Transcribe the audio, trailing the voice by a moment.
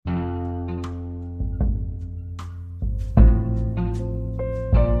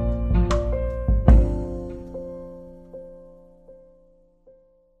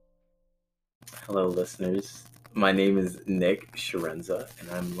Hello, listeners. My name is Nick Sharenza, and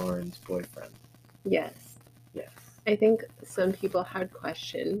I'm Lauren's boyfriend. Yes. Yes. I think some people had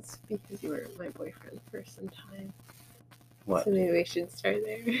questions because you were my boyfriend for some time. What? So maybe we should start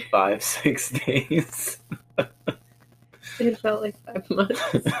there. 5-6 days. It felt like 5 months.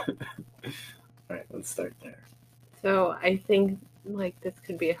 Alright, let's start there. So I think this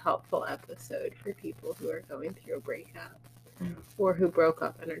could be a helpful episode for people who are going through a breakup or who broke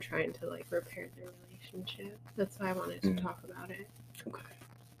up and are trying to repair their relationship. That's why I wanted to talk about it. Okay.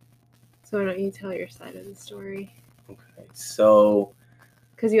 So why don't you tell your side of the story? Okay. So...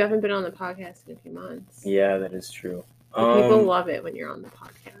 Because you haven't been on the podcast in a few months. Yeah, that is true. People love it when you're on the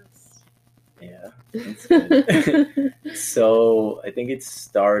podcast. Yeah, that's good. So I think it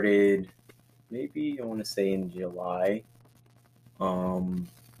started maybe, I want to say in July.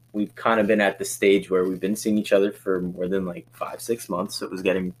 We've kind of been at the stage where we've been seeing each other for more than 5-6 months. So it was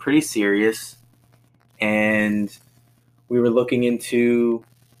getting pretty serious. And we were looking into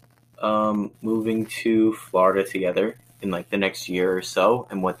moving to Florida together in the next year or so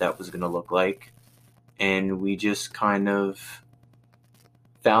and what that was going to look like. And we just kind of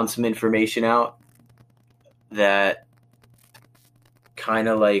found some information out that kind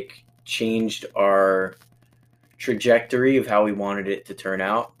of changed our trajectory of how we wanted it to turn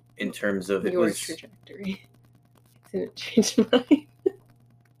out in terms of your trajectory. Didn't change mine.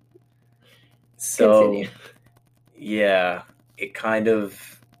 So Continue. Yeah, it kind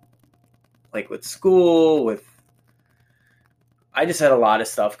of with school, I just had a lot of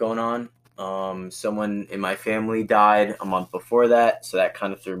stuff going on. Someone in my family died a month before that, so that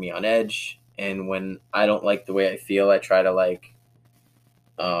kind of threw me on edge. And when I don't like the way I feel, I try to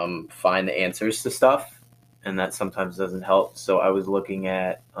find the answers to stuff, and that sometimes doesn't help. So I was looking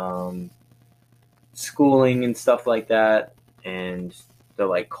at schooling and stuff like that, and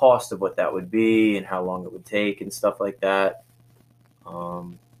the cost of what that would be and how long it would take and stuff like that.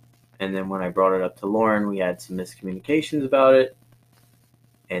 And then when I brought it up to Lauren, we had some miscommunications about it.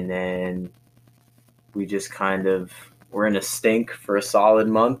 And then we just we're in a stink for a solid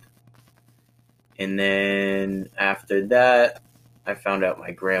month. And then after that, I found out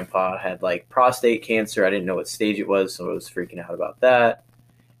my grandpa had prostate cancer. I didn't know what stage it was, so I was freaking out about that.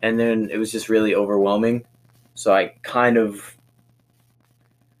 And then it was just really overwhelming. So I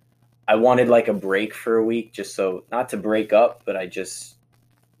wanted a break for a week, just so, not to break up, but I just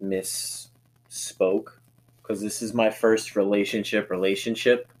misspoke. Because this is my first relationship.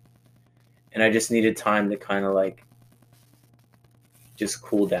 And I just needed time to just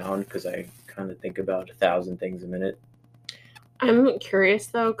cool down, because I think about 1,000 things a minute. I'm curious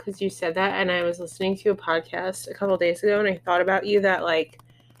though, because you said that, and I was listening to a podcast a couple days ago, and I thought about you that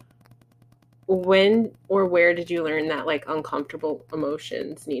when or where did you learn that uncomfortable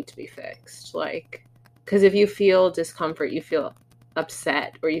emotions need to be fixed? Because if you feel discomfort, you feel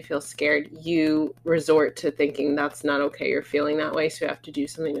upset, or you feel scared, you resort to thinking that's not okay, you're feeling that way, so you have to do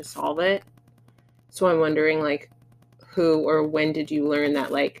something to solve it. So I'm wondering who or when did you learn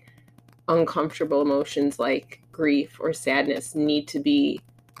that uncomfortable emotions like grief or sadness need to be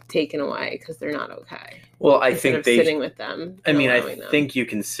taken away because they're not okay? Well, I think sitting with them. I think you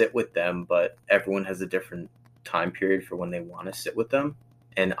can sit with them, but everyone has a different time period for when they want to sit with them.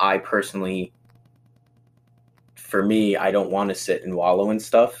 And I personally, for me, I don't want to sit and wallow in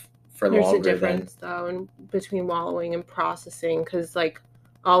stuff for longer than... There's a difference, though, between wallowing and processing, because,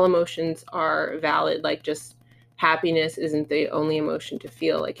 all emotions are valid. Just happiness isn't the only emotion to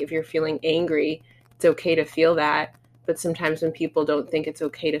feel. If you're feeling angry, it's okay to feel that. But sometimes when people don't think it's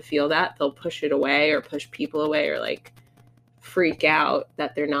okay to feel that, they'll push it away or push people away or freak out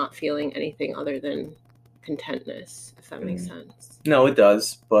that they're not feeling anything other than contentness, if that makes sense. No, it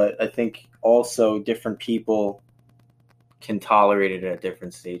does. But I think also different people can tolerate it at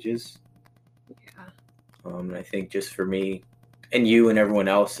different stages. Yeah. And I think just for me and you and everyone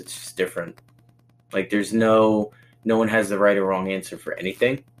else, it's just different. There's no one has the right or wrong answer for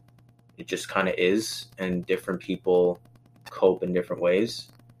anything. It just kind of is, and different people cope in different ways.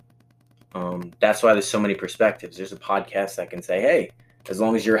 That's why there's so many perspectives. There's a podcast that can say, hey, as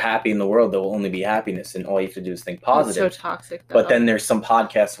long as you're happy in the world, there will only be happiness, and all you have to do is think positive. It's so toxic, though. But then there's some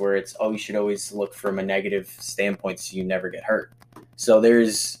podcasts where it's, you should always look from a negative standpoint so you never get hurt. So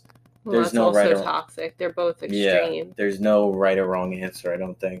there's no right or wrong. Toxic. They're both extreme. Yeah, there's no right or wrong answer, I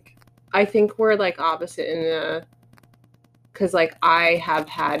don't think. I think we're opposite in the... Because, I have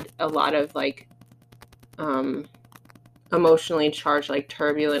had a lot of, emotionally charged,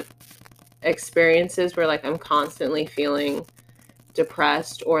 turbulent experiences where, I'm constantly feeling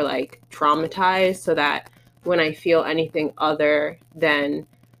depressed or, traumatized, so that when I feel anything other than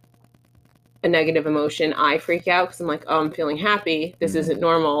a negative emotion, I freak out because I'm like, oh, I'm feeling happy. This isn't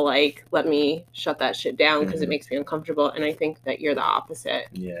normal. Like, let me shut that shit down because it makes me uncomfortable. And I think that you're the opposite.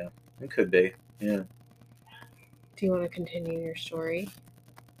 Yeah, it could be. Yeah. Do you want to continue your story?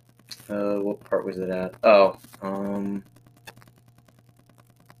 What part was it at? Oh,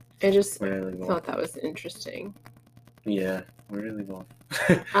 I just thought that was interesting. Yeah, where did we go?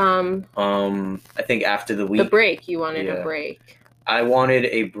 I think after the week. The break. You wanted a break. I wanted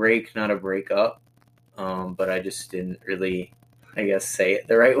a break, not a breakup. But I just didn't really, I guess, say it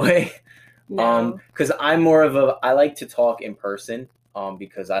the right way. No. Because I'm I like to talk in person.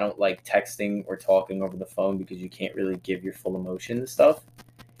 Because I don't like texting or talking over the phone because you can't really give your full emotion and stuff.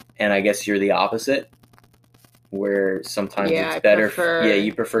 And I guess you're the opposite, where sometimes it's better.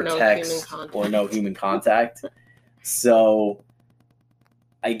 You prefer no text or no human contact. So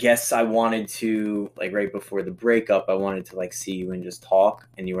I guess I wanted to, like, right before the breakup, I wanted to, like, see you and just talk.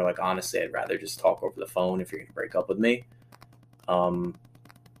 And you were like, honestly, I'd rather just talk over the phone if you're going to break up with me.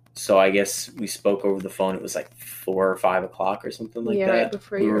 So I guess we spoke over the phone. It was like 4 or 5 o'clock or something like that. Yeah, right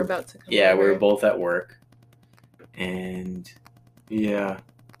before you were about to come over. Yeah, we were both at work. And, yeah,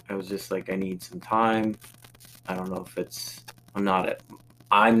 I was just like, I need some time. I don't know if I'm not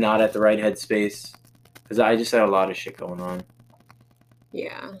at the right headspace. Because I just had a lot of shit going on.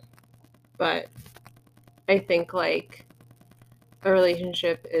 Yeah. But I think, like, a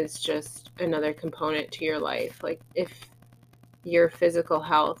relationship is just another component to your life. Like, if your physical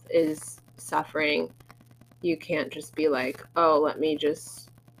health is suffering, you can't just be like, oh, let me just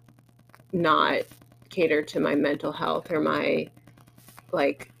not cater to my mental health or my,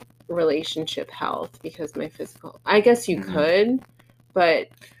 like, relationship health because my physical... I guess you could, but...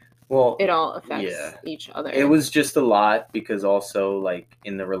 Well, it all affects each other. It was just a lot because also, like,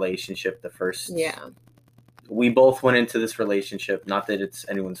 in the relationship, the first... Yeah. We both went into this relationship, not that it's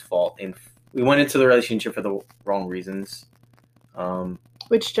anyone's fault, and we went into the relationship for the wrong reasons.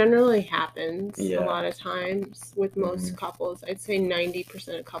 Which generally happens a lot of times with most couples. I'd say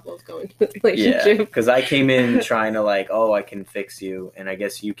 90% of couples go into the relationship. Yeah, because I came in trying to, like, oh, I can fix you, and I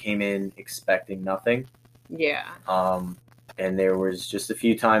guess you came in expecting nothing. Yeah. And there was just a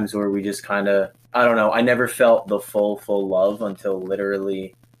few times where we just kind of, I don't know, I never felt the full love until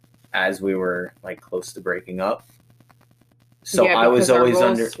literally as we were, like, close to breaking up. So I was always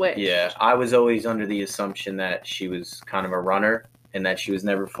I was always under the assumption that she was kind of a runner and that she was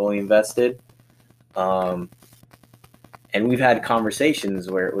never fully invested. And we've had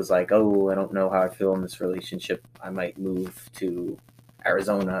conversations where it was like, oh, I don't know how I feel in this relationship. I might move to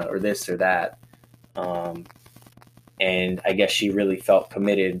Arizona or this or that. And I guess she really felt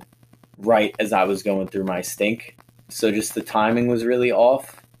committed right as I was going through my stink. So just the timing was really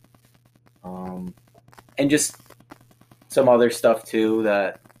off. And just some other stuff too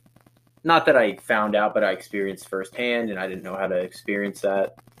that, not that I found out, but I experienced firsthand and I didn't know how to experience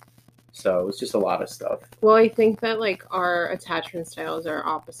that. So it was just a lot of stuff. Well, I think that, like, our attachment styles are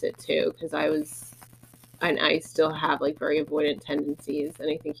opposite too, because I still have, like, very avoidant tendencies, and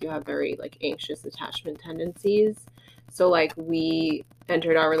I think you have very, like, anxious attachment tendencies. So, like, we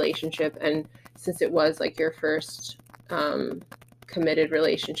entered our relationship, and since it was, like, your first committed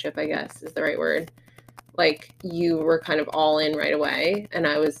relationship, I guess is the right word, like, you were kind of all in right away, and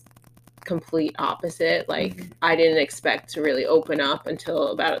I was complete opposite. Like, I didn't expect to really open up until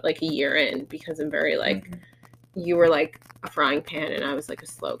about, like, a year in, because I'm very, like, you were like a frying pan, and I was like a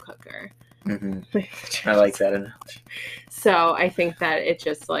slow cooker. I like that analogy. So I think that it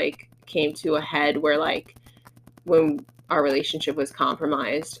just, like, came to a head where, like, when our relationship was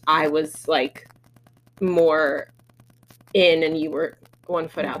compromised, I was, like, more in and you were one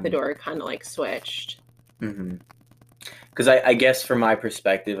foot out the door, kind of, like, switched. Because I guess from my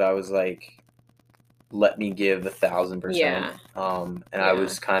perspective, I was like, let me give 1,000%. Yeah. I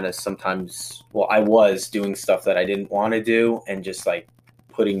was kind of sometimes, I was doing stuff that I didn't want to do and just, like,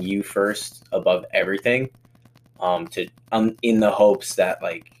 putting you first above everything, in the hopes that,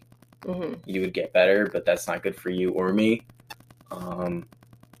 like, you would get better, but that's not good for you or me.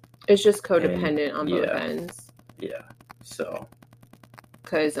 It's just codependent on both ends. Yeah. So.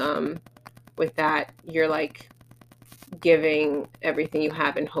 Because with that, you're, like, giving everything you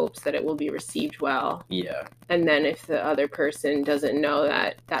have in hopes that it will be received well. Yeah. And then if the other person doesn't know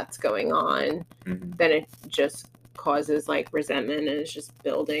that that's going on, then it just causes, like, resentment, and it's just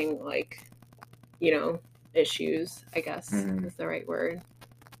building, like, you know, issues, I guess is the right word.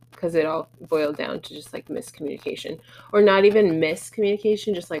 Because it all boiled down to just, like, miscommunication. Or not even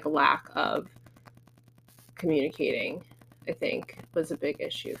miscommunication, just, like, a lack of communicating, I think, was a big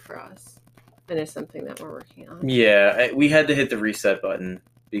issue for us. And it's something that we're working on. Yeah, we had to hit the reset button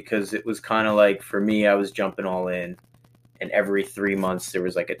because it was kind of like, for me, I was jumping all in, and every 3 months there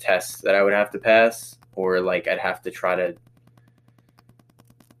was like a test that I would have to pass, or like I'd have to try to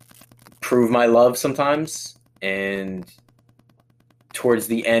prove my love sometimes. And towards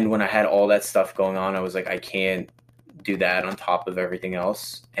the end, when I had all that stuff going on, I was like, I can't do that on top of everything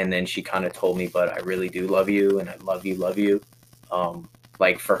else. And then she kind of told me, but I really do love you, and I love you, love you.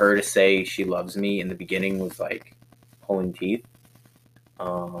 Like, for her to say she loves me in the beginning was like pulling teeth.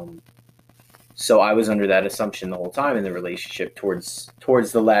 So I was under that assumption the whole time in the relationship towards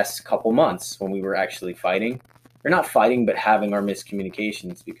the last couple months when we were actually fighting, or not fighting, but having our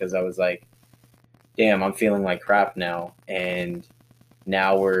miscommunications, because I was like, damn, I'm feeling like crap now. And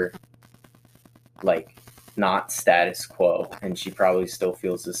now we're like not status quo, and she probably still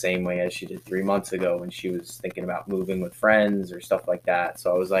feels the same way as she did 3 months ago when she was thinking about moving with friends or stuff like that.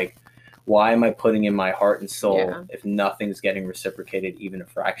 So I was like, why am I putting in my heart and soul if nothing's getting reciprocated even a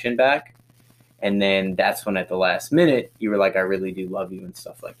fraction back? And then that's when at the last minute you were like, I really do love you and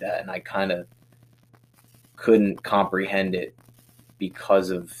stuff like that. And I kind of couldn't comprehend it because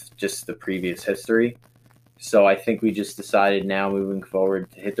of just the previous history. So I think we just decided now moving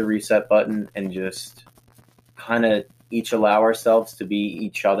forward to hit the reset button and just kind of each allow ourselves to be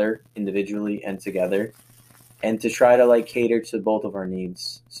each other individually and together, and to try to like cater to both of our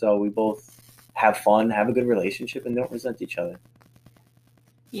needs. So we both have fun, have a good relationship, and don't resent each other.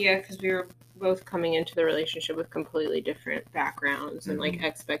 Yeah, because we were both coming into the relationship with completely different backgrounds and like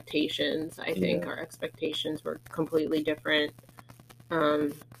expectations. I think our expectations were completely different.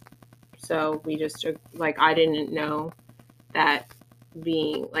 So we just like, I didn't know that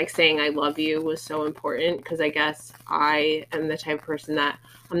being like saying I love you was so important, because I guess I am the type of person that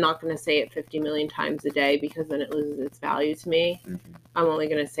I'm not going to say it 50 million times a day because then it loses its value to me. I'm only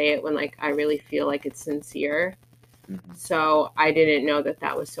going to say it when like I really feel like it's sincere. So I didn't know that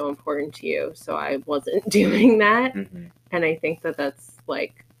that was so important to you. So I wasn't doing that. And I think that that's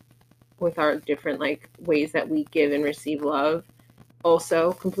like with our different like ways that we give and receive love,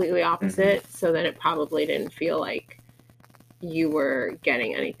 also completely opposite. So then it probably didn't feel like you were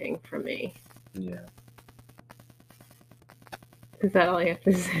getting anything from me. Yeah. Is that all you have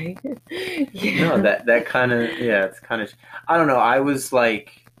to say? No, that kind of, it's kind of, I don't know. I was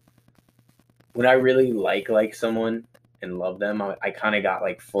like, when I really like someone and love them, I kind of got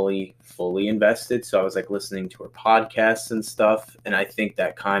like fully invested. So I was like listening to her podcasts and stuff. And I think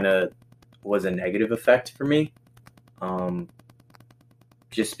that kind of was a negative effect for me.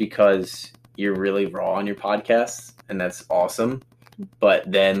 Just because you're really raw on your podcasts, and that's awesome. But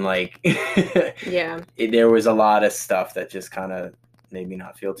then like, there was a lot of stuff that just kind of made me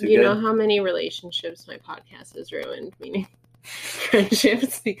not feel too good. You know how many relationships my podcast has ruined, meaning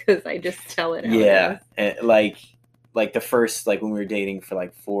friendships, because I just tell it out. Yeah, and like the first, like when we were dating for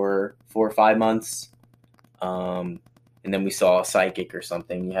like 4 or 5 months, and then we saw a psychic or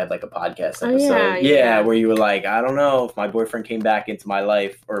something. You had like a podcast episode, where you were like, I don't know, if my boyfriend came back into my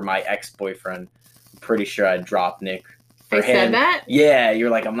life, or my ex-boyfriend, I'm pretty sure I'd drop Nick for him. Said that? Yeah,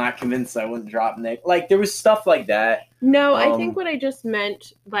 you're like, I'm not convinced I wouldn't drop Nick. Like, there was stuff like that. No, I think what I just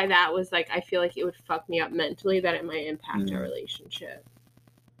meant by that was like, I feel like it would fuck me up mentally, that it might impact our relationship.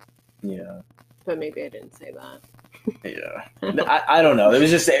 Yeah. But maybe I didn't say that. Yeah. I don't know.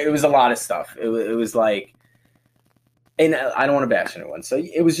 It was a lot of stuff. It was like, and I don't want to bash anyone. So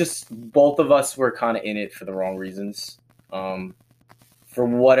it was just, both of us were kind of in it for the wrong reasons. For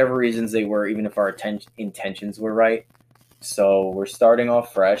whatever reasons they were, even if our intentions were right. So we're starting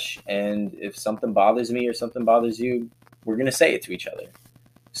off fresh, and if something bothers me or something bothers you, we're going to say it to each other.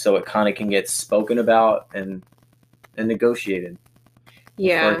 So it kind of can get spoken about and negotiated.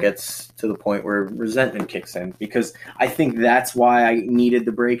 Yeah. Before it gets to the point where resentment kicks in. Because I think that's why I needed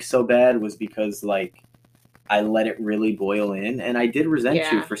the break so bad, was because like I let it really boil in, and I did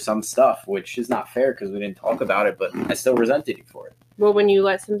resent you for some stuff, which is not fair because we didn't talk about it, but I still resented you for it. Well, when you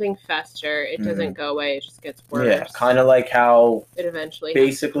let something fester, it doesn't go away. It just gets worse. Yeah, kind of like how it eventually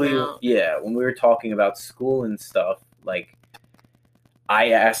basically, when we were talking about school and stuff, like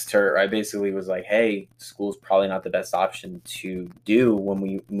I asked her, I basically was like, hey, school's probably not the best option to do when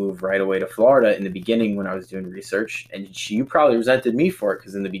we move right away to Florida in the beginning when I was doing research. And you probably resented me for it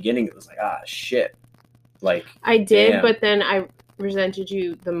because in the beginning it was like, shit. Like I did, damn. But then I resented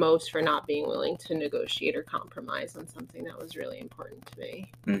you the most for not being willing to negotiate or compromise on something that was really important to me.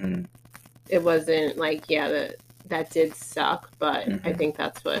 It wasn't like, that did suck, but I think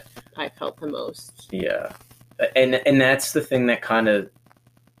that's what I felt the most. Yeah. And that's the thing that kind of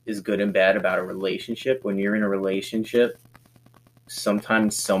is good and bad about a relationship. When you're in a relationship,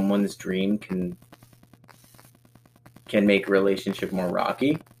 sometimes someone's dream can can make a relationship more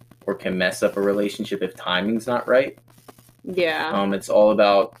rocky or can mess up a relationship if timing's not right. Yeah. It's all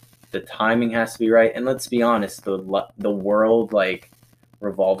about the timing has to be right. And let's be honest, the world like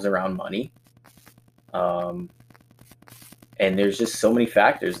revolves around money. And there's just so many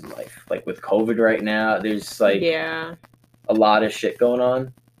factors in life. Like with COVID right now, there's like Yeah. a lot of shit going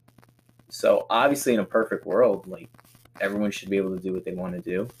on. So obviously in a perfect world, like everyone should be able to do what they want to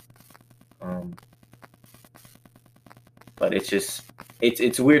do. But it's just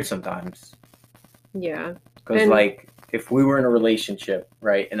it's weird sometimes. Yeah. Because like if we were in a relationship,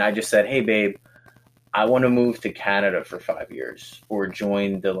 right, and I just said, "Hey babe, I want to move to Canada for 5 years or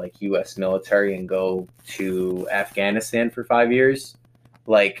join the like US military and go to Afghanistan for 5 years."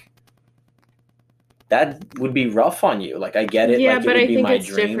 Like that would be rough on you. Like I get it. Yeah, like, but it would I be think my it's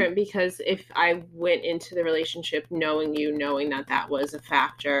dream. different because if I went into the relationship knowing that was a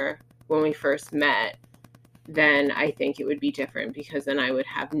factor when we first met, then I think it would be different because then I would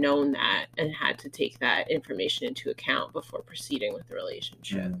have known that and had to take that information into account before proceeding with the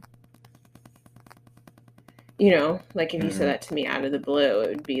relationship. Mm-hmm. You know, like if you said that to me out of the blue, it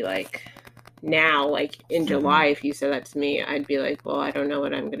would be like now, like in July, if you said that to me, I'd be like, well, I don't know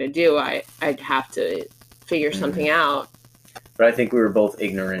what I'm going to do. I'd have to figure something out. But I think we were both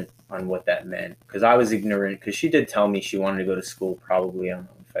ignorant on what that meant because I was ignorant because she did tell me she wanted to go to school probably in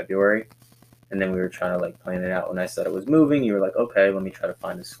February. And then we were trying to like plan it out. When I said I was moving, you were like, okay, let me try to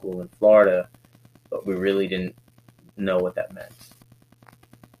find a school in Florida. But we really didn't know what that meant.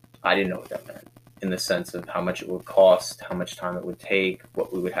 I didn't know what that meant in the sense of how much it would cost, how much time it would take,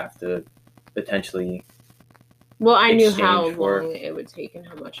 what we would have to potentially. Well, I knew how long it would take and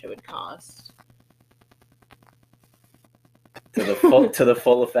how much it would cost. To the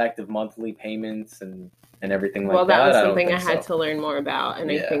full effect of monthly payments and everything like that. Well, that was something I had to learn more about, and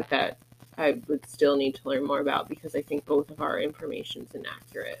Yeah. I think that I would still need to learn more about because I think both of our information's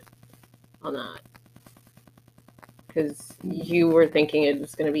inaccurate on that. Because you were thinking it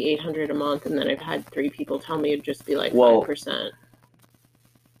was going to be $800 a month, and then I've had 3 people tell me it'd just be like 5%.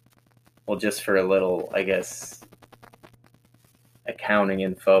 Well, just for a little, I guess, accounting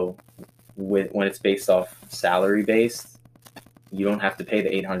info, when it's based off salary based, you don't have to pay the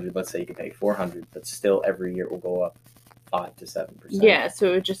 $800. Let's say you can pay $400, but still every year it will go up 5 to 7%. Yeah, so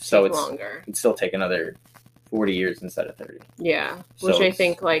it would just take longer. It'd still take another 40 years instead of 30. Yeah, which I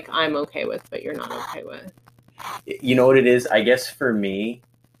think like I'm okay with, but you're not okay with. You know what it is? I guess for me,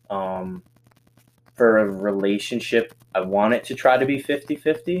 for a relationship, I want it to try to be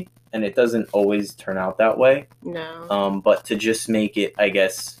 50-50, and it doesn't always turn out that way. No. But to just make it, I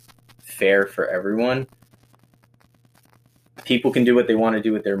guess, fair for everyone, people can do what they want to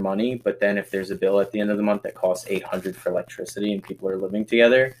do with their money, but then if there's a bill at the end of the month that costs $800 for electricity and people are living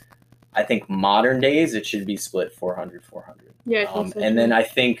together, I think modern days it should be split 400. Yeah, I think so and then I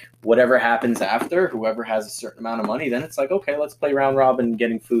think whatever happens after, whoever has a certain amount of money, then it's like, okay, let's play round robin,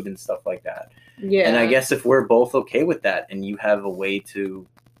 getting food and stuff like that. Yeah. And I guess if we're both okay with that and you have a way to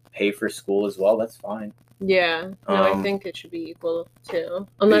pay for school as well, that's fine. Yeah. No, I think it should be equal too.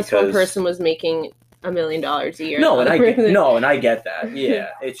 Unless one person was making $1 million a year. No, and I get that.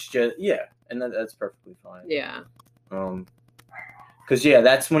 Yeah. It's just and that's perfectly fine. Yeah. Because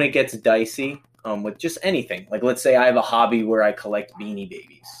that's when it gets dicey. With just anything. Like, let's say I have a hobby where I collect Beanie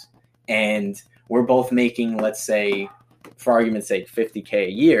Babies, and we're both making, let's say, for argument's sake, $50K a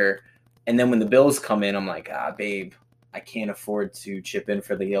year, and then when the bills come in, I'm like, babe, I can't afford to chip in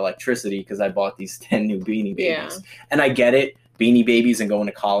for the electricity because I bought these 10 new Beanie Babies. Yeah. And I get it. Beanie Babies and going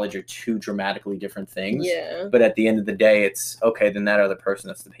to college are 2 dramatically different things. Yeah. But at the end of the day, it's, okay, then that other person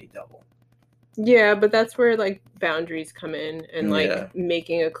has to pay double. Yeah, but that's where like boundaries come in and like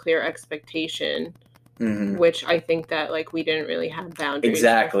making a clear expectation, which I think that like we didn't really have boundaries.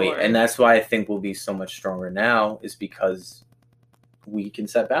 Exactly. Before. And that's why I think we'll be so much stronger now is because we can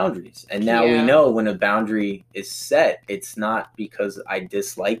set boundaries. And now we know when a boundary is set, it's not because I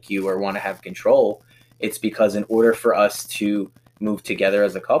dislike you or want to have control. It's because in order for us to move together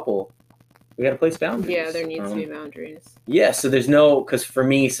as a couple, we got to place boundaries. Yeah, there needs to be boundaries. Yeah, so there's because for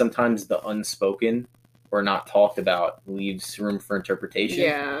me, sometimes the unspoken or not talked about leaves room for interpretation.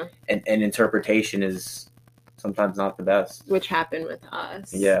 Yeah. And interpretation is sometimes not the best. Which happened with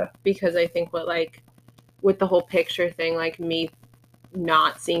us. Yeah. Because I think with the whole picture thing, like me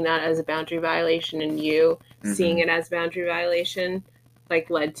not seeing that as a boundary violation and you seeing it as boundary violation, like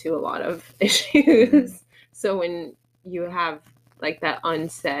led to a lot of issues. So when you have like that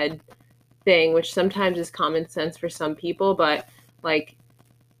unsaid thing, which sometimes is common sense for some people, but like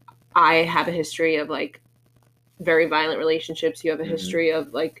I have a history of like very violent relationships. You have a history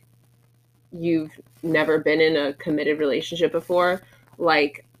of like you've never been in a committed relationship before,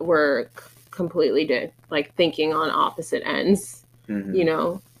 like we're completely like thinking on opposite ends, you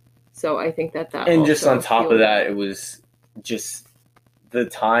know? So I think that and just on top of that, it was just the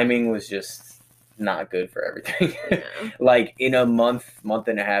timing was just not good for everything. Yeah. Like in a month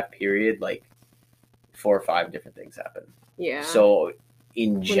and a half period, like 4 or 5 different things happened. Yeah. So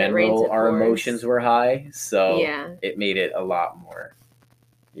in general, our emotions were high, so yeah, it made it a lot more.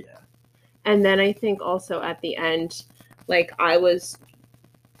 Yeah. And then I think also at the end, like I was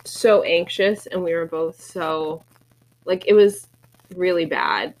so anxious and we were both so, like, it was really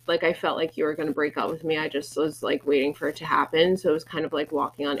bad. Like I felt like you were going to break up with me. I just was like waiting for it to happen. So it was kind of like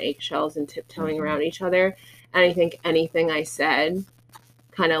walking on eggshells and tiptoeing around each other. And I think anything I said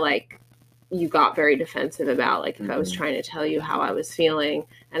kind of like you got very defensive about, like if I was trying to tell you how I was feeling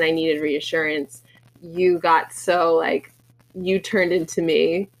and I needed reassurance, you got so like, you turned into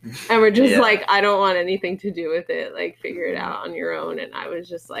me and we're just like, I don't want anything to do with it. Like figure it out on your own. And I was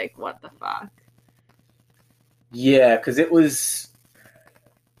just like, what the fuck? Yeah. Cause it was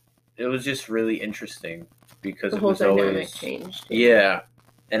just really interesting because the it whole was dynamic always changed. Yeah.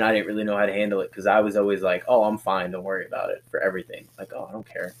 And I didn't really know how to handle it because I was always like, "Oh, I'm fine. Don't worry about it." For everything, like, "Oh, I don't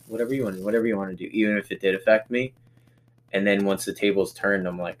care. Whatever you want to do, even if it did affect me." And then once the tables turned,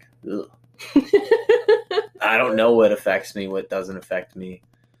 I'm like, "Ugh." I don't know what affects me, what doesn't affect me.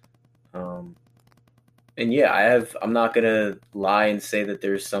 And yeah, I'm not gonna lie and say that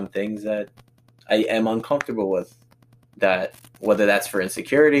there's some things that I am uncomfortable with, that whether that's for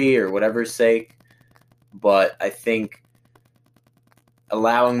insecurity or whatever's sake. But I think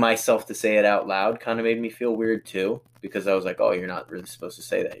allowing myself to say it out loud kind of made me feel weird too, because I was like, oh, you're not really supposed to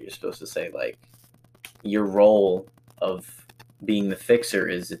say that. You're supposed to say, like, your role of being the fixer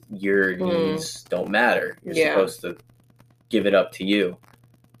is your needs don't matter. You're supposed to give it up to you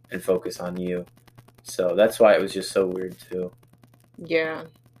and focus on you. So that's why it was just so weird too. Yeah,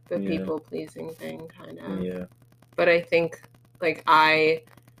 the people pleasing thing kind of. Yeah. But I think, like, I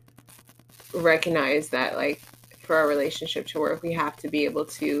recognize that, like, for our relationship to work, we have to be able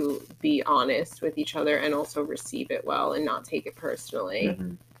to be honest with each other and also receive it well and not take it personally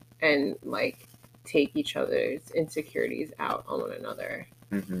and like take each other's insecurities out on one another,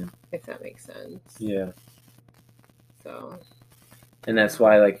 if that makes sense. Yeah. So. And that's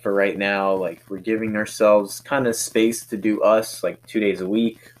why, like, for right now, like, we're giving ourselves kind of space to do us, like, 2 days a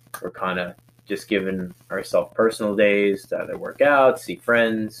week. We're kind of just giving ourselves personal days to either work out, see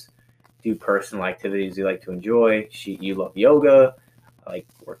friends, do personal activities you like to enjoy. You love yoga, I like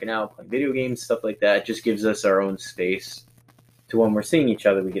working out, playing video games, stuff like that. It just gives us our own space to when we're seeing each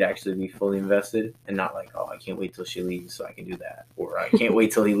other, we could actually be fully invested and not like, oh, I can't wait till she leaves so I can do that. Or I can't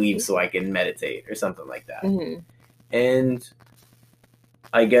wait till he leaves so I can meditate or something like that. And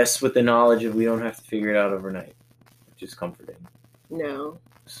I guess with the knowledge of we don't have to figure it out overnight, which is comforting. No.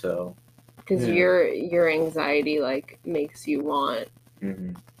 So. Because your anxiety, like, makes you want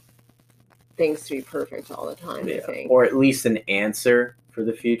things to be perfect all the time, I think. Or at least an answer for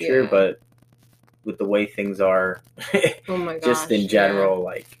the future, but with the way things are, oh my gosh, just in general,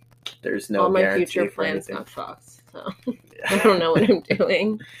 like, there's no all my guarantee future for plans anything. got fucked, so I don't know what I'm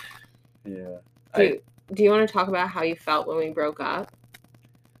doing. Yeah. Do you want to talk about how you felt when we broke up?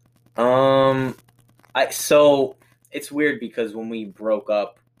 So it's weird because when we broke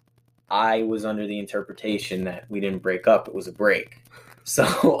up, I was under the interpretation that we didn't break up; it was a break.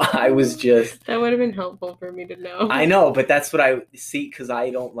 So I was just. That would have been helpful for me to know. I know, but that's what I see because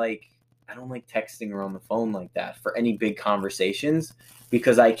I don't like texting her on the phone like that for any big conversations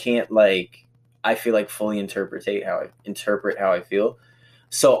because I can't I feel like fully interpret how I feel.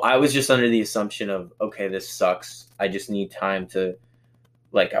 So I was just under the assumption of, okay, this sucks. I just need time to,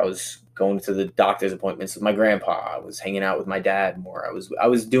 like, I was going to the doctor's appointments with my grandpa. I was hanging out with my dad more. I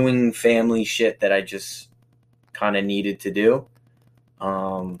was doing family shit that I just kind of needed to do.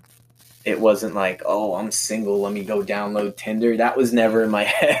 It wasn't like, oh, I'm single, let me go download Tinder. That was never in my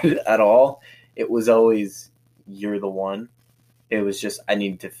head at all. It was always, you're the one. It was just, I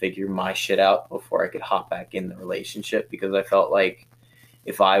needed to figure my shit out before I could hop back in the relationship because I felt like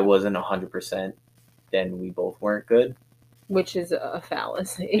if I wasn't 100%, then we both weren't good. Which is a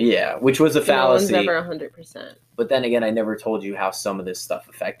fallacy. Yeah, which was a fallacy. No one's ever 100%. But then again, I never told you how some of this stuff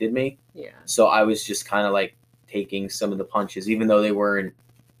affected me. Yeah. So I was just kind of like taking some of the punches, even though they weren't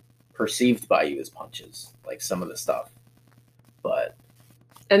perceived by you as punches, like some of the stuff. But.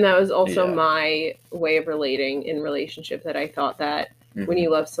 And that was also my way of relating in relationship, that I thought that when you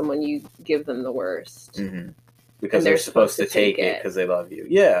love someone, you give them the worst. Because they're supposed to take it because they love you.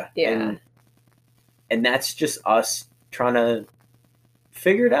 Yeah. Yeah. And that's just us trying to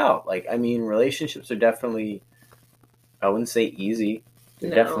figure it out. Like, I mean, relationships are definitely, I wouldn't say easy.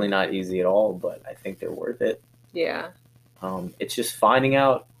 They're definitely not easy at all, but I think they're worth it. Yeah. It's just finding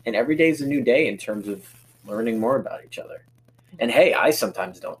out, and every day is a new day in terms of learning more about each other. And hey, I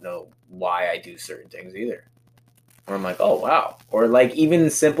sometimes don't know why I do certain things either. Or I'm like, oh, wow. Or like even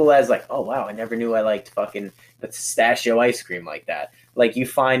simple as like, oh, wow, I never knew I liked fucking pistachio ice cream like that. Like you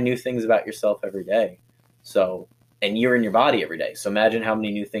find new things about yourself every day. So, and you're in your body every day. So imagine how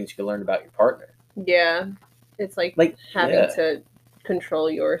many new things you can learn about your partner. Yeah. It's like having to control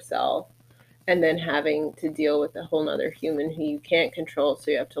yourself and then having to deal with a whole nother human who you can't control.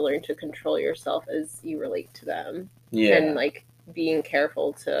 So you have to learn to control yourself as you relate to them. Yeah. And like being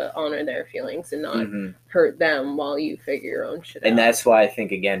careful to honor their feelings and not hurt them while you figure your own shit out. And that's why I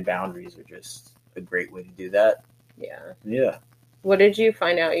think, again, boundaries are just a great way to do that. Yeah. Yeah. What did you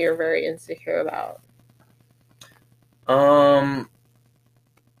find out you're very insecure about? I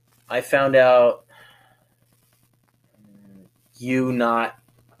found out you not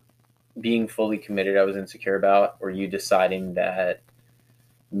being fully committed I was insecure about, or you deciding that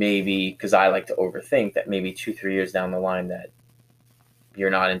maybe, because I like to overthink, that maybe 2-3 years down the line that you're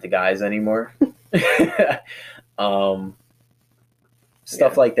not into guys anymore.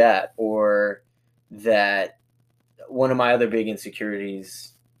 Stuff like that. Or that one of my other big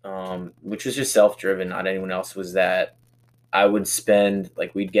insecurities, which was just self-driven, not anyone else, was that I would spend,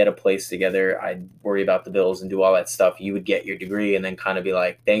 like, we'd get a place together, I'd worry about the bills and do all that stuff. You would get your degree and then kind of be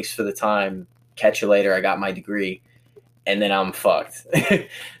like, thanks for the time, catch you later, I got my degree. And then I'm fucked.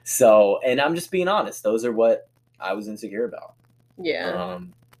 So, and I'm just being honest, those are what I was insecure about. Yeah.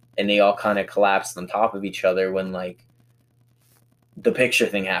 And they all kind of collapsed on top of each other when, like, the picture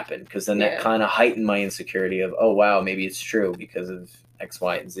thing happened. Because then that kind of heightened my insecurity of, oh, wow, maybe it's true because of X,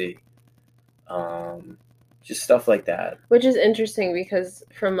 Y, and Z. Just stuff like that. Which is interesting because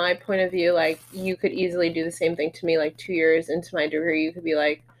from my point of view, like, you could easily do the same thing to me, like 2 years into my degree. You could be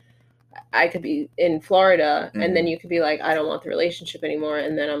like, I could be in Florida, and then you could be like, I don't want the relationship anymore.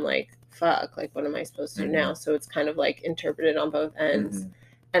 And then I'm like, fuck, like, what am I supposed to do now? So it's kind of like interpreted on both ends.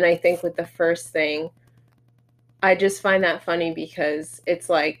 And I think with the first thing, I just find that funny because it's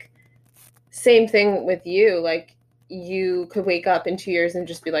like, same thing with you. Like, you could wake up in 2 years and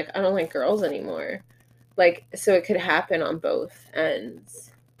just be like, I don't like girls anymore. Like, so it could happen on both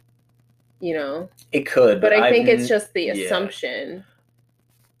ends, you know? It could. But I think it's just the assumption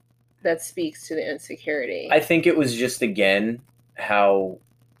that speaks to the insecurity. I think it was just, again, how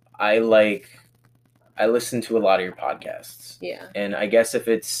I listen to a lot of your podcasts. Yeah. And I guess if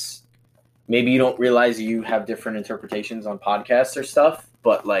it's, maybe you don't realize you have different interpretations on podcasts or stuff,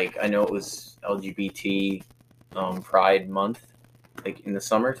 but like, I know it was LGBT Pride Month, like in the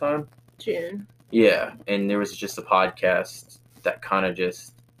summertime. June. Yeah. And there was just a podcast that kind of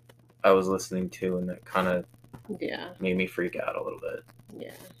just, I was listening to, and that kind of made me freak out a little bit.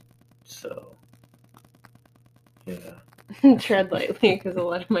 Yeah. So, yeah. Tread lightly, because a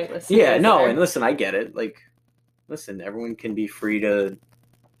lot of my listeners. Yeah, no, and listen, I get it. Like, listen, everyone can be free to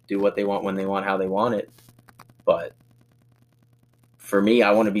do what they want when they want, how they want it. But for me,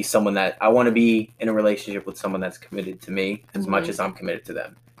 I want to be in a relationship with someone that's committed to me as much as I'm committed to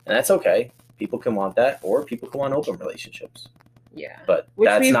them. And that's okay. People can want that, or people can want open relationships. Yeah. But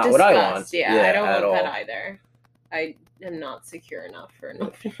that's not what I want. Yeah, I don't want that either. I am not secure enough for an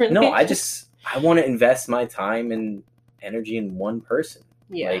open relationship. No, I want to invest my time and energy in one person.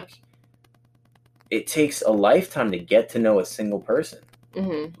 Yeah. Like, it takes a lifetime to get to know a single person.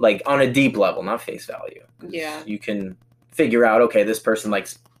 Like, on a deep level, not face value. Yeah. You can figure out, okay, this person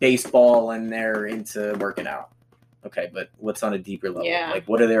likes baseball and they're into working out. Okay, but what's on a deeper level? Yeah. Like,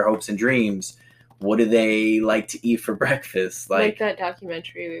 what are their hopes and dreams? What do they like to eat for breakfast? Like that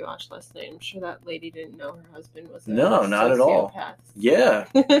documentary we watched last night. I'm sure that lady didn't know her husband was a No, not at all. Yeah,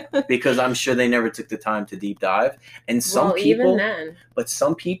 because I'm sure they never took the time to deep dive. And some people, even then. But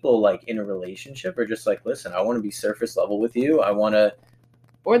some people, like, in a relationship are just like, listen, I want to be surface level with you. I want to.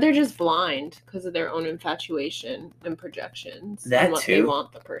 Or they're just blind because of their own infatuation and projections. That and what too. They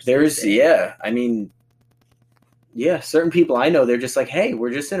want the person. Certain people I know, they're just like, hey,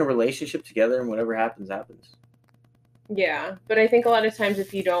 we're just in a relationship together, and whatever happens, happens. Yeah, but I think a lot of times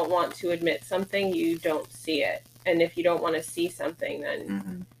if you don't want to admit something, you don't see it. And if you don't want to see something,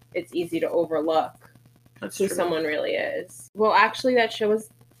 then it's easy to overlook who someone really is. Well, actually, that show was...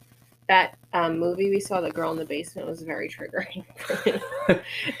 That movie we saw, The Girl in the Basement, was very triggering for me.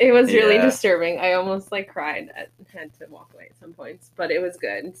 It was really disturbing. I almost cried. I had to walk away at some points, but it was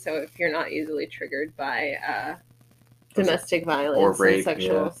good. So if you're not easily triggered by domestic violence or rape, and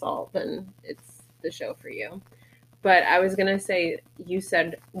sexual assault, then it's the show for you. But I was gonna say, you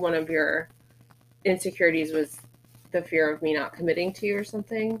said one of your insecurities was the fear of me not committing to you or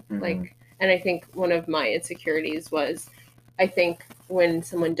something. Mm-hmm. Like, and I think one of my insecurities was, I think when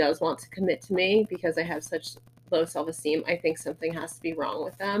someone does want to commit to me, because I have such low self-esteem, I think something has to be wrong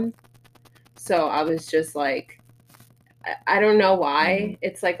with them. So I was just like, I don't know why. Mm-hmm.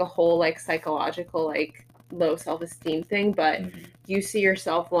 It's like a whole like psychological like low self-esteem thing, but Mm-hmm. you see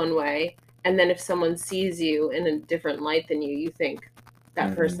yourself one way, and then if someone sees you in a different light than you think that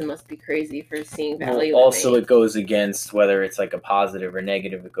Mm-hmm. person must be crazy for seeing value Well, also, in me. it goes against whether it's like a positive or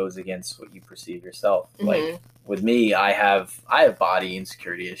negative. It goes against what you perceive yourself. Mhm. Like with me, I have body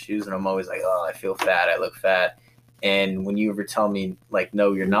insecurity issues, and I'm always like, oh, I feel fat, I look fat. And when you ever tell me like,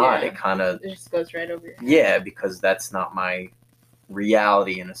 no, you're not, Yeah. it kind of It just goes right over your head. yeah, because that's not my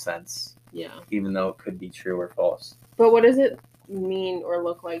reality in a sense, Yeah. even though it could be true or false. But what does it mean or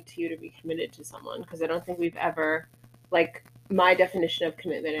look like to you to be committed to someone? Because I don't think we've ever, like, my definition of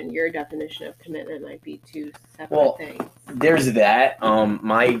commitment and your definition of commitment might be two separate things. There's that.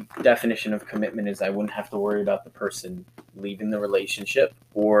 My definition of commitment is I wouldn't have to worry about the person leaving the relationship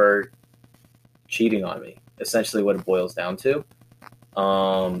or cheating on me. Essentially, what it boils down to.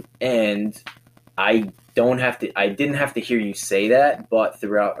 And I didn't have to hear you say that, but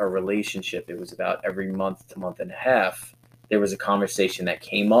throughout our relationship, it was about every month to month and a half, there was a conversation that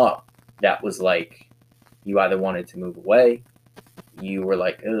came up that was like, you either wanted to move away, you were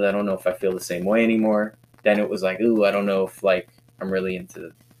like, I don't know if I feel the same way anymore. Then it was like, I don't know if like I'm really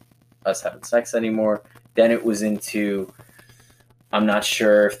into us having sex anymore. Then it was into, I'm not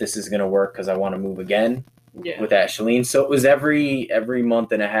sure if this is going to work because I want to move again with Ashlene. So it was every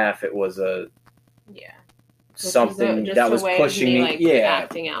month and a half. It was something that was pushing me, like,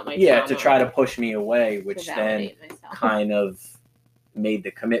 acting out my to trauma try to push me away, which then kind of made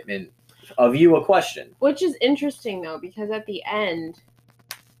the commitment of you a question. Which is interesting though, because at the end,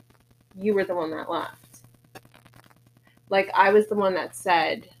 you were the one that left. Like, I was the one that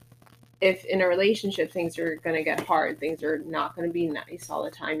said, if in a relationship things are going to get hard, things are not going to be nice all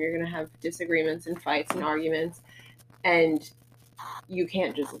the time, you're going to have disagreements and fights and arguments, and you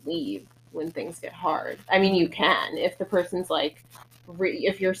can't just leave when things get hard. I mean, you can if the person's like,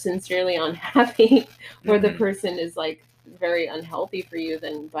 if you're sincerely unhappy or the person is like very unhealthy for you,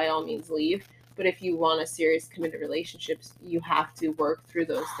 then by all means leave. But if you want a serious committed relationships, you have to work through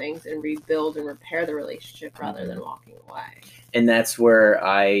those things and rebuild and repair the relationship rather than walking away. And that's where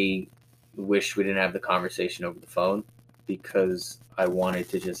I wish we didn't have the conversation over the phone, because I wanted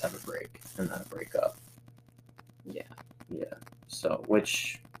to just have a break and not a breakup. Yeah. So,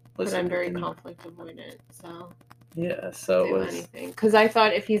 which but I'm very conflict avoidant, so so do anything. Because I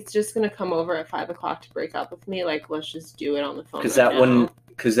thought if he's just gonna come over at 5 o'clock to break up with me, like, let's just do it on the phone.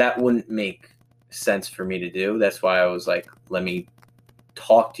 Because that wouldn't make sense for me to do. That's why I was like, let me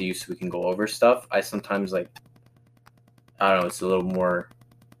talk to you so we can go over stuff. I sometimes like, I don't know, it's a little more,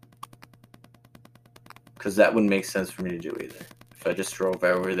 because that wouldn't make sense for me to do either. If I just drove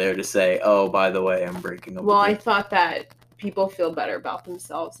over there to say, oh, by the way, I'm breaking up. Well, I thought that people feel better about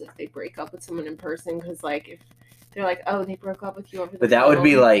themselves if they break up with someone in person, because like if they're like, oh, they broke up with you over the phone. But that would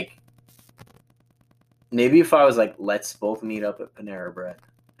be like, maybe if I was like, let's both meet up at Panera Bread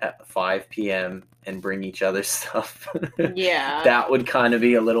at 5 p.m. and bring each other stuff. Yeah. That would kind of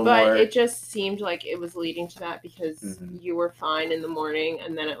be a little more. But it just seemed like it was leading to that, because you were fine in the morning,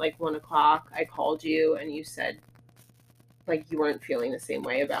 and then at like 1 o'clock I called you and you said like you weren't feeling the same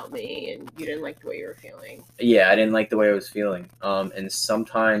way about me and you didn't like the way you were feeling. Yeah, I didn't like the way I was feeling. And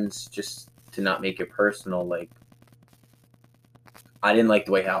sometimes, just to not make it personal, like, I didn't like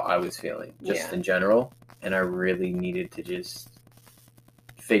the way how I was feeling, just in general. And I really needed to just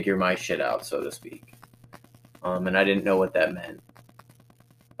figure my shit out, so to speak. And I didn't know what that meant.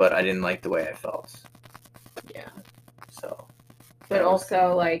 But I didn't like the way I felt. Yeah. So. But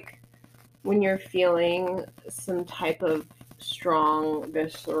also, like, when you're feeling some type of strong,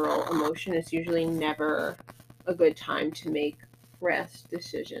 visceral emotion, it's usually never a good time to make rash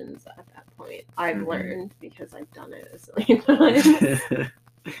decisions at that point. I've learned, because I've done it a zillion times.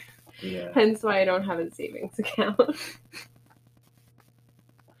 Yeah. Hence why I don't have a savings account.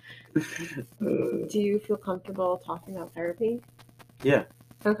 Do you feel comfortable talking about therapy? Yeah.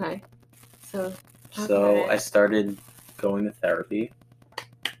 Okay. So I started going to therapy.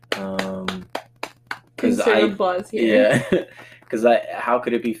 Applause here. Yeah. Because how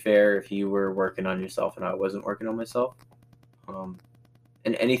could it be fair if you were working on yourself and I wasn't working on myself? And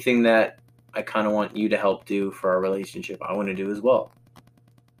anything that I kind of want you to help do for our relationship, I want to do as well.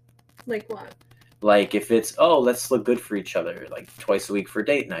 Like what? Like if it's, let's look good for each other, like twice a week for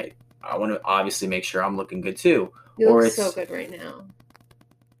date night. I want to obviously make sure I'm looking good too. You Or look it's so good right now.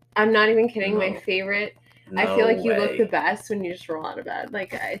 I'm not even kidding. My No. favorite. no I feel like you look way. the best when you just roll out of bed.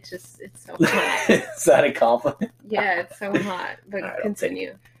 Like it's so hot. Is that a compliment? Yeah, it's so hot. But All right, I'll take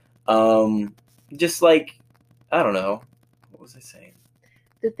continue. Just like, I don't know. What was I saying?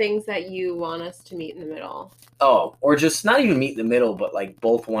 The things that you want us to meet in the middle. Oh, or just not even meet in the middle, but like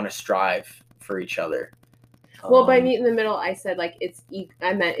both want to strive for each other. Well, by meet in the middle, I said like it's.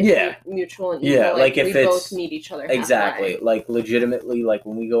 I meant it's mutual and equal. Yeah, like if we it's both meet each other halfway. exactly, like legitimately, like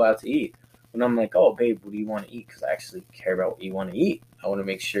when we go out to eat, when I'm like, oh babe, what do you want to eat? Because I actually care about what you want to eat. I want to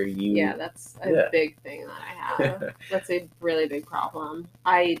make sure you. Yeah, that's a big thing that I have. That's a really big problem.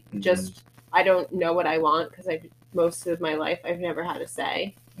 I just I don't know what I want because most of my life I've never had a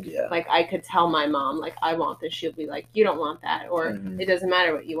say. Yeah. Like I could tell my mom like I want this, she'll be like you don't want that, or it doesn't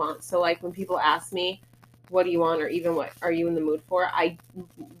matter what you want. So like when people ask me what do you want or even what are you in the mood for, I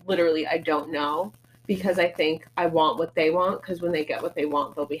don't know because I think I want what they want because when they get what they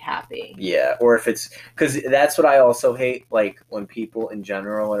want they'll be happy. Yeah, or if it's because that's what I also hate, like when people in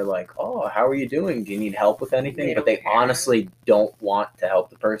general are like, oh, how are you doing? Do you need help with anything? But they honestly don't want to help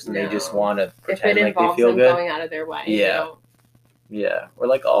the person. No. They just want to pretend like they feel good. Going out of their way. Yeah. Yeah. Or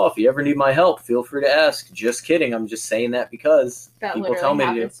like, oh, if you ever need my help, feel free to ask. Just kidding. I'm just saying that because that people tell me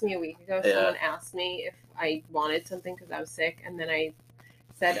to. That happened to me a week ago. Yeah. Someone asked me if I wanted something because I was sick. And then I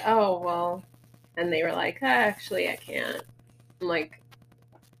said, oh, well. And they were like, actually, I can't. I'm like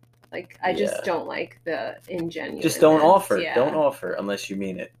I just don't like the ingenuine. Just don't offer. Yeah. Don't offer unless you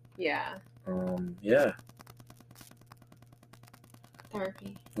mean it. Yeah. Yeah.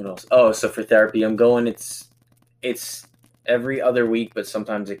 Therapy. What else? Oh, so for therapy, I'm going. It's every other week, but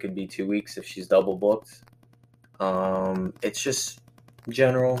sometimes it could be 2 weeks if she's double booked. It's just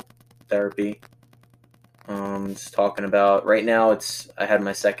general therapy. Just talking about right now. I had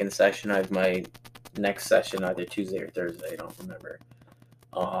my second session. I have my next session either Tuesday or Thursday. I don't remember.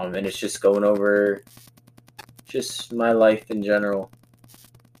 And it's just going over just my life in general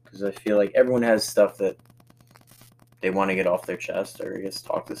because I feel like everyone has stuff that they want to get off their chest or I guess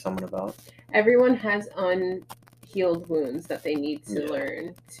talk to someone about. Everyone has unhealed wounds that they need to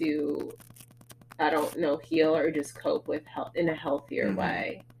learn to, I don't know, heal or just cope with in a healthier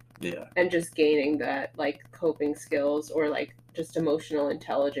way. Yeah. And just gaining that like coping skills or like just emotional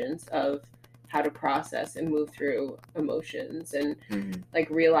intelligence of how to process and move through emotions and like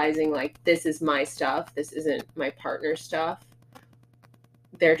realizing like this is my stuff, this isn't my partner's stuff.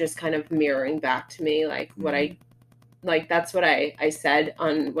 They're just kind of mirroring back to me like what I like. That's what I said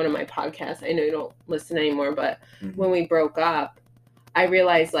on one of my podcasts. I know you don't listen anymore, but when we broke up, I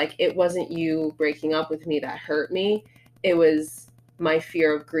realized like it wasn't you breaking up with me that hurt me. It was my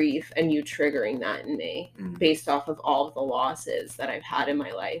fear of grief and you triggering that in me based off of all of the losses that I've had in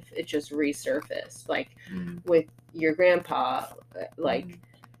my life. It just resurfaced like with your grandpa, like,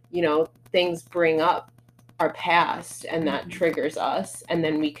 you know, things bring up our past and that triggers us. And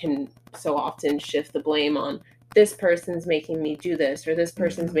then we can so often shift the blame on this person's making me do this or this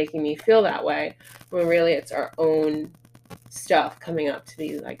person's making me feel that way. When really it's our own stuff coming up to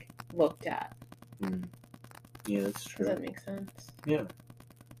be like looked at. Yeah, that's true. Does that make sense? Yeah.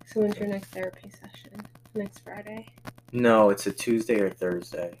 So when's your next therapy session? Next Friday? No, it's a Tuesday or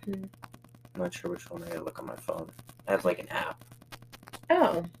Thursday. I'm not sure which one. I gotta look on my phone. I have like an app.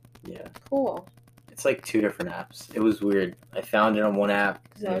 Oh. Yeah. Cool. It's like 2 different apps. It was weird. I found it on one app.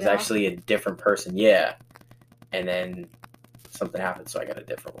 And it was actually a different person. Yeah. And then something happened, so I got a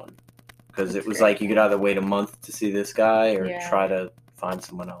different one. Because it was like you could either wait a month to see this guy or try to find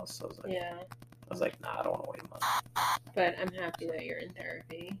someone else. So I was like, I was like, nah, I don't want to wait a month. But I'm happy that you're in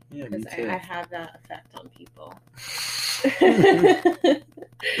therapy. Yeah, me too. I have that effect on people.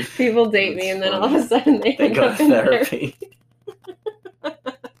 People date me and then all of a sudden they go to therapy.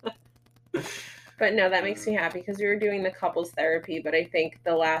 But no, that makes me happy because we were doing the couples therapy, but I think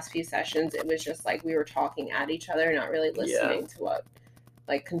the last few sessions, it was just like we were talking at each other, not really listening to what,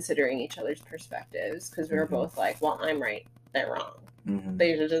 like considering each other's perspectives because we were both like, well, I'm right, they're wrong.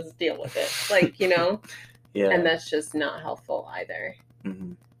 They should just deal with it. Like, you know? And that's just not helpful either.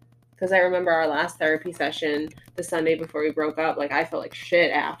 Because I remember our last therapy session, the Sunday before we broke up, like I felt like shit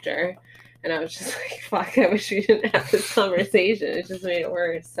after. And I was just like, fuck, I wish we didn't have this conversation. It just made it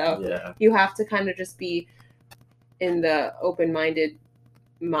worse. So you have to kind of just be in the open-minded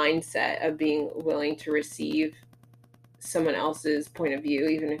mindset of being willing to receive someone else's point of view,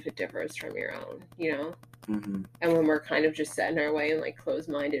 even if it differs from your own, you know? And when we're kind of just set in our way and like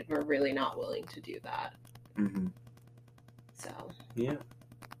closed-minded, we're really not willing to do that. So. Yeah.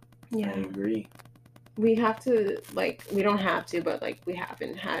 I agree. we have to, like, we don't have to, but like we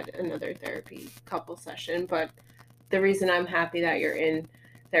haven't had another therapy couple session. But the reason I'm happy that you're in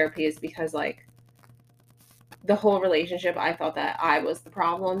therapy is because like the whole relationship, I thought that I was the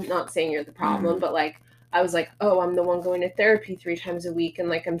problem. Not saying you're the problem, but like I was like, oh, I'm the one going to therapy 3 times a week, and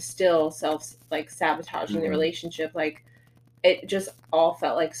like I'm still sabotaging the relationship. Like it just all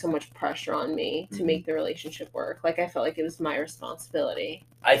felt like so much pressure on me to make the relationship work. Like I felt like it was my responsibility.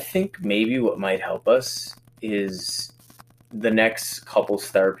 I think maybe what might help us is the next couples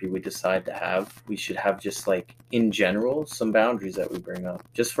therapy we decide to have, we should have just like in general some boundaries that we bring up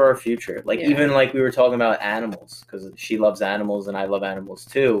just for our future. Like even like we were talking about animals, because she loves animals and I love animals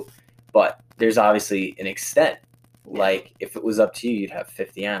too, but there's obviously an extent. Like if it was up to you, you'd have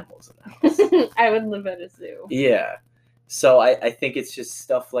 50 animals in the house. I would live at a zoo. Yeah. So I think it's just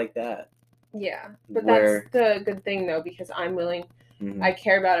stuff like that. Yeah. But that's the good thing though, because I'm willing. I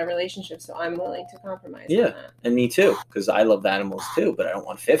care about a relationship, so I'm willing to compromise on that. And me too, because I love animals too, but I don't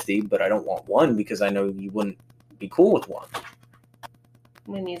want 50, but I don't want one because I know you wouldn't be cool with one.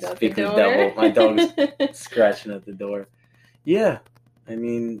 When he's at the door. Devil, my dog's scratching at the door. Yeah, I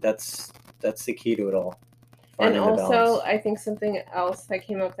mean, that's the key to it all. And also, I think something else that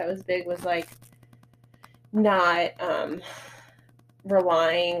came up that was big was like not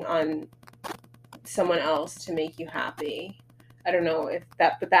relying on someone else to make you happy. I don't know if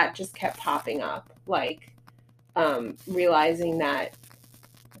that, but that just kept popping up. Like, realizing that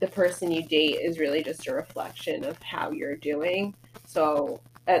the person you date is really just a reflection of how you're doing. So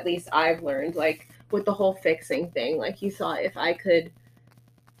at least I've learned, like, with the whole fixing thing, like you thought if I could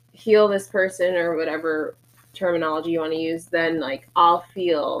heal this person or whatever terminology you want to use, then like I'll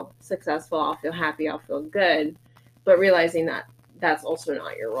feel successful, I'll feel happy, I'll feel good. But realizing that that's also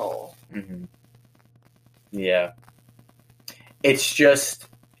not your role. Yeah. It's just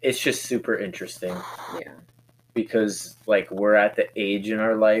super interesting. Yeah. Because like we're at the age in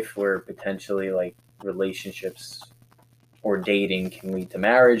our life where potentially like relationships or dating can lead to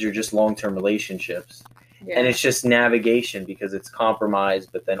marriage or just long-term relationships. Yeah. And it's just navigation because it's compromise,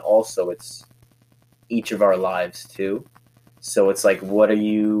 but then also it's each of our lives too. So it's like, what are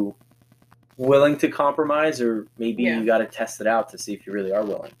you willing to compromise? Or maybe you got to test it out to see if you really are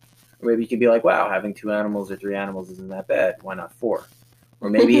willing. Or maybe you could be like, wow, having 2 animals or 3 animals isn't that bad. Why not 4? Or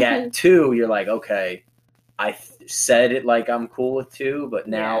maybe at 2, you're like, okay, I said it like I'm cool with 2, but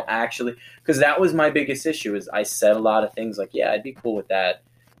now actually, because that was my biggest issue is I said a lot of things like, yeah, I'd be cool with that.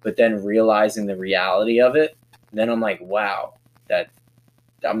 But then realizing the reality of it, then I'm like, wow, that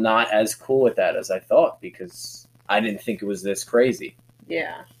I'm not as cool with that as I thought because I didn't think it was this crazy.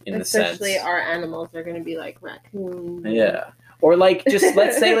 Yeah. In the sense. Especially our animals are going to be like raccoons. Yeah. Or like, just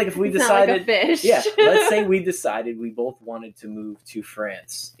let's say like if we decided, like a fish. Yeah, let's say we decided we both wanted to move to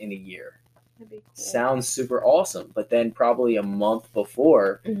France in a year. That'd be cool. Sounds super awesome. But then probably a month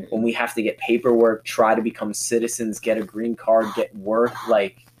before when we have to get paperwork, try to become citizens, get a green card, get work,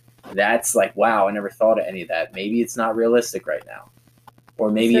 like that's like, wow, I never thought of any of that. Maybe it's not realistic right now. Or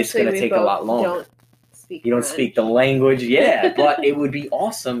maybe it's going to take a lot longer. You don't speak the language. Yeah, but it would be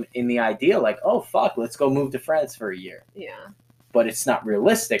awesome in the idea like, oh, fuck, let's go move to France for a year. Yeah. But it's not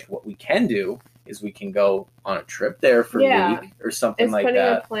realistic. What we can do is we can go on a trip there for a week or something like that. It's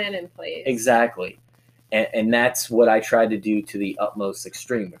putting a plan in place. Exactly. And that's what I tried to do to the utmost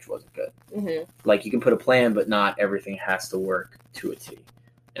extreme, which wasn't good. Like you can put a plan, but not everything has to work to a T.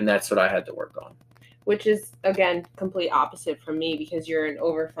 And that's what I had to work on. Which is, again, complete opposite from me because you're an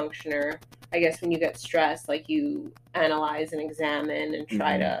overfunctioner. I guess when you get stressed, like you analyze and examine and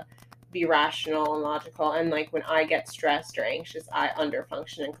try to be rational and logical. And like when I get stressed or anxious, I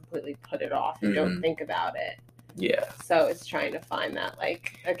underfunction and completely put it off and don't think about it. Yeah. So it's trying to find that,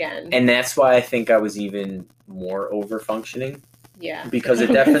 like, again. And that's why I think I was even more overfunctioning. Yeah. Because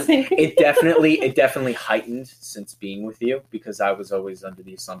it definitely heightened since being with you because I was always under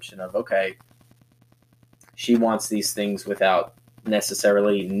the assumption of, okay, she wants these things without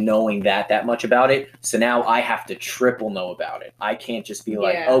necessarily knowing that much about it. So now I have to triple know about it. I can't just be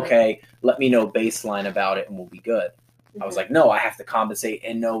like, okay, let me know baseline about it and we'll be good. I was like, no, I have to compensate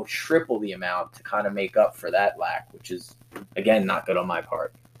and know triple the amount to kind of make up for that lack, which is, again, not good on my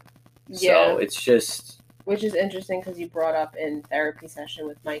part. So it's just... Which is interesting because you brought up in therapy session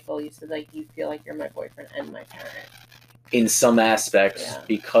with Michael, you said, like, you feel like you're my boyfriend and my parent. In some aspects,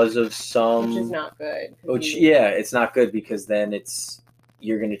 because of some... Which is not good. It's not good because then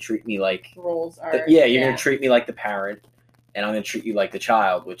you're going to treat me like... Roles are... You're going to treat me like the parent, and I'm going to treat you like the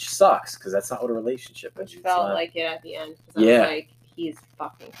child, which sucks because that's not what a relationship is. Which felt like it at the end. Because I was like, he's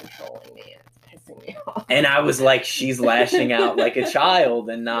fucking controlling me. It's pissing me off. And I was like, she's lashing out like a child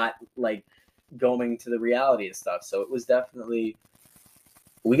and not like... going to the reality of stuff. So it was definitely,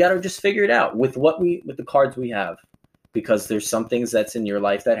 we got to just figure it out with with the cards we have, because there's some things that's in your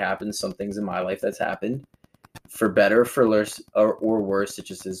life that happened, some things in my life that's happened, for better, for worse, or worse. It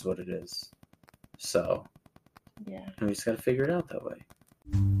just is what it is. So Yeah. we just got to figure it out that way.